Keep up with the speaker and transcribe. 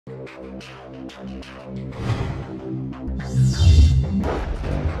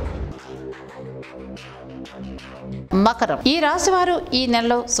మకరం. ఈ రాశి వారు ఈ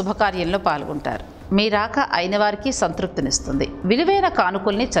నెలలో శుభకార్యంలో పాల్గొంటారు. మీ రాక అయిన వారికి సంతృప్తినిస్తుంది. విలువైన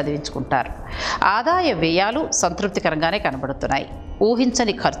కానుకల్ని చదివించుకుంటారు. ఆదాయ వ్యయాలు సంతృప్తికరంగానే కనబడుతున్నాయి.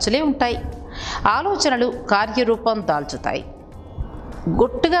 ఊహించని ఖర్చులే ఉంటాయి. ఆలోచనలు కార్యరూపం దాల్చుతాయి.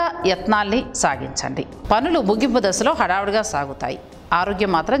 గుట్టుగా యత్నాల్ని సాగించండి. పనులు ముగింపు దశలో హడావుడిగా సాగుతాయి.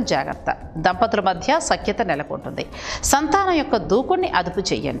 ఆరోగ్యం మాత్రం జాగ్రత్త. దంపతుల మధ్య సఖ్యత నెలకొంటుంది. సంతానం యొక్క దూకుడిని అదుపు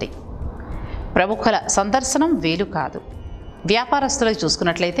చేయండి. ప్రముఖుల సందర్శనం వీలు కాదు. వ్యాపారస్తులకు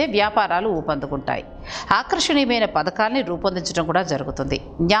చూసుకున్నట్లయితే వ్యాపారాలు ఊపందుకుంటాయి. ఆకర్షణీయమైన పథకాల్ని రూపొందించడం కూడా జరుగుతుంది.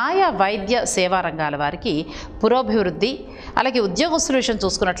 న్యాయ వైద్య సేవా రంగాల వారికి పురోభివృద్ధి. అలాగే ఉద్యోగస్తుల విషయం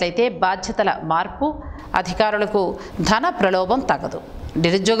చూసుకున్నట్లయితే బాధ్యతల మార్పు. అధికారులకు ధన ప్రలోభం తగదు.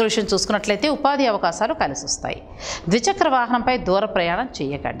 నిరుద్యోగుల విషయం చూసుకున్నట్లయితే ఉపాధి అవకాశాలు కలిసి వస్తాయి. ద్విచక్ర వాహనంపై దూర ప్రయాణం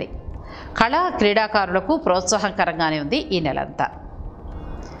చేయకండి. కళా క్రీడాకారులకు ప్రోత్సాహకరంగానే ఉంది ఈ నెలంతా.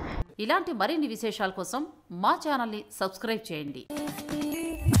 ఇలాంటి మరిన్ని విశేషాల కోసం మా ఛానల్ని సబ్స్క్రైబ్ చేయండి.